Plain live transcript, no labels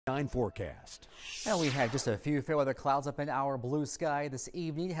Forecast. And we have just a few fair weather clouds up in our blue sky this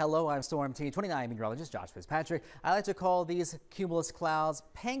evening. Hello, I'm Storm Team 29 meteorologist Josh Fitzpatrick. I like to call these cumulus clouds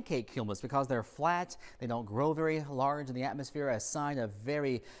pancake cumulus because they're flat. They don't grow very large in the atmosphere, a sign of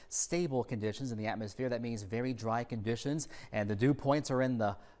very stable conditions in the atmosphere. That means very dry conditions, and the dew points are in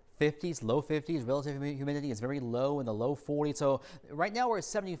the 50s, low 50s. Relative humidity is very low in the low 40s. So right now we're at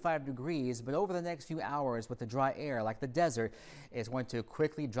 75 degrees, but over the next few hours with the dry air, like the desert, it's going to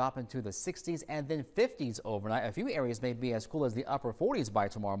quickly drop into the 60s and then 50s overnight. A few areas may be as cool as the upper 40s by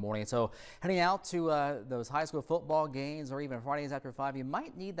tomorrow morning. So heading out to those high school football games or even Fridays after 5, you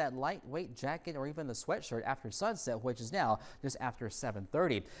might need that lightweight jacket or even the sweatshirt after sunset, which is now just after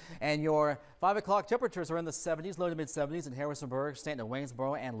 7:30. And your 5 o'clock temperatures are in the 70s, low to mid 70s in Harrisonburg, Stanton,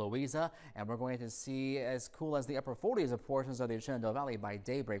 Waynesboro, and Louisa, and we're going to see as cool as the upper 40s of portions of the Shenandoah Valley by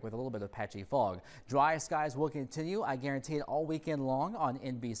daybreak with a little bit of patchy fog. Dry skies will continue, I guarantee it, all weekend long on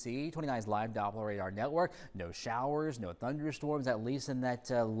NBC 29's live Doppler radar network. No showers, no thunderstorms, at least in that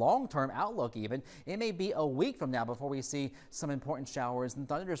long-term outlook even. It may be a week from now before we see some important showers and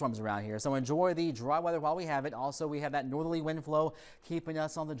thunderstorms around here. So enjoy the dry weather while we have it. Also, we have that northerly wind flow keeping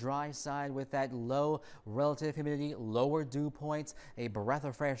us on the dry side with that low relative humidity, lower dew points, a breath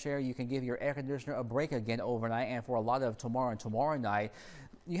of fresh air. You can give your air conditioner a break again overnight, and for a lot of tomorrow and tomorrow night,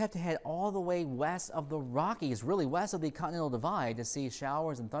 you have to head all the way west of the Rockies, really west of the Continental Divide, to see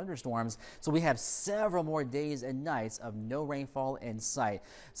showers and thunderstorms. So we have several more days and nights of no rainfall in sight.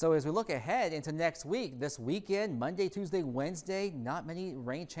 So as we look ahead into next week, this weekend, Monday, Tuesday, Wednesday, not many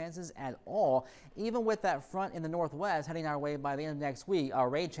rain chances at all. Even with that front in the northwest heading our way by the end of next week, our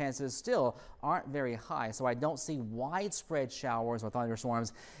rain chances still aren't very high. So I don't see widespread showers or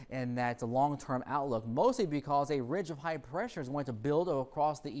thunderstorms in that long-term outlook, mostly because a ridge of high pressure is going to build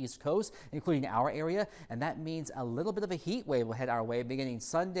across the east coast, including our area, and that means a little bit of a heat wave will head our way beginning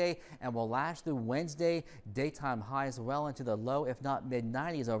Sunday and will last through Wednesday. Daytime highs well into the low, if not mid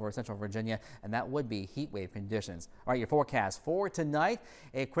 90s over central Virginia, and that would be heat wave conditions. All right, your forecast for tonight: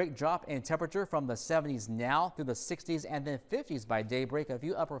 a quick drop in temperature from the 70s now through the 60s and then 50s by daybreak, a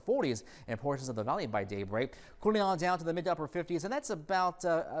few upper 40s in portions of the valley by daybreak, cooling on down to the mid to upper 50s, and that's about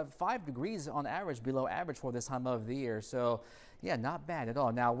 5 degrees on average below average for this time of the year. So yeah, not bad at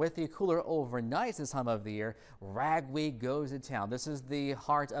all. Now, with the cooler overnights this time of the year, ragweed goes to town. This is the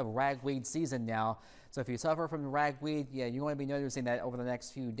heart of ragweed season now. So if you suffer from ragweed, yeah, you're going to be noticing that over the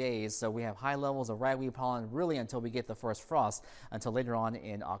next few days. So we have high levels of ragweed pollen really until we get the first frost, until later on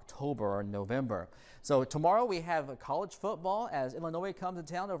in October or November. So tomorrow we have college football as Illinois comes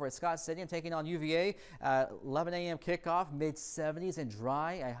to town over at Scott Stadium taking on UVA. 11 a.m. kickoff, mid 70s and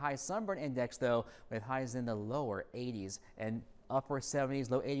dry. A high sunburn index though, with highs in the lower 80s and upper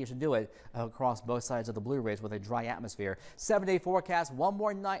 70s, low 80s should do it across both sides of the Blue Ridge with a dry atmosphere. 7-day forecast, one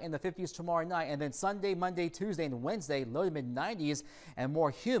more night in the 50s tomorrow night, and then Sunday, Monday, Tuesday, and Wednesday, low to mid 90s and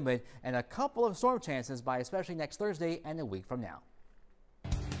more humid, and a couple of storm chances by especially next Thursday and a week from now.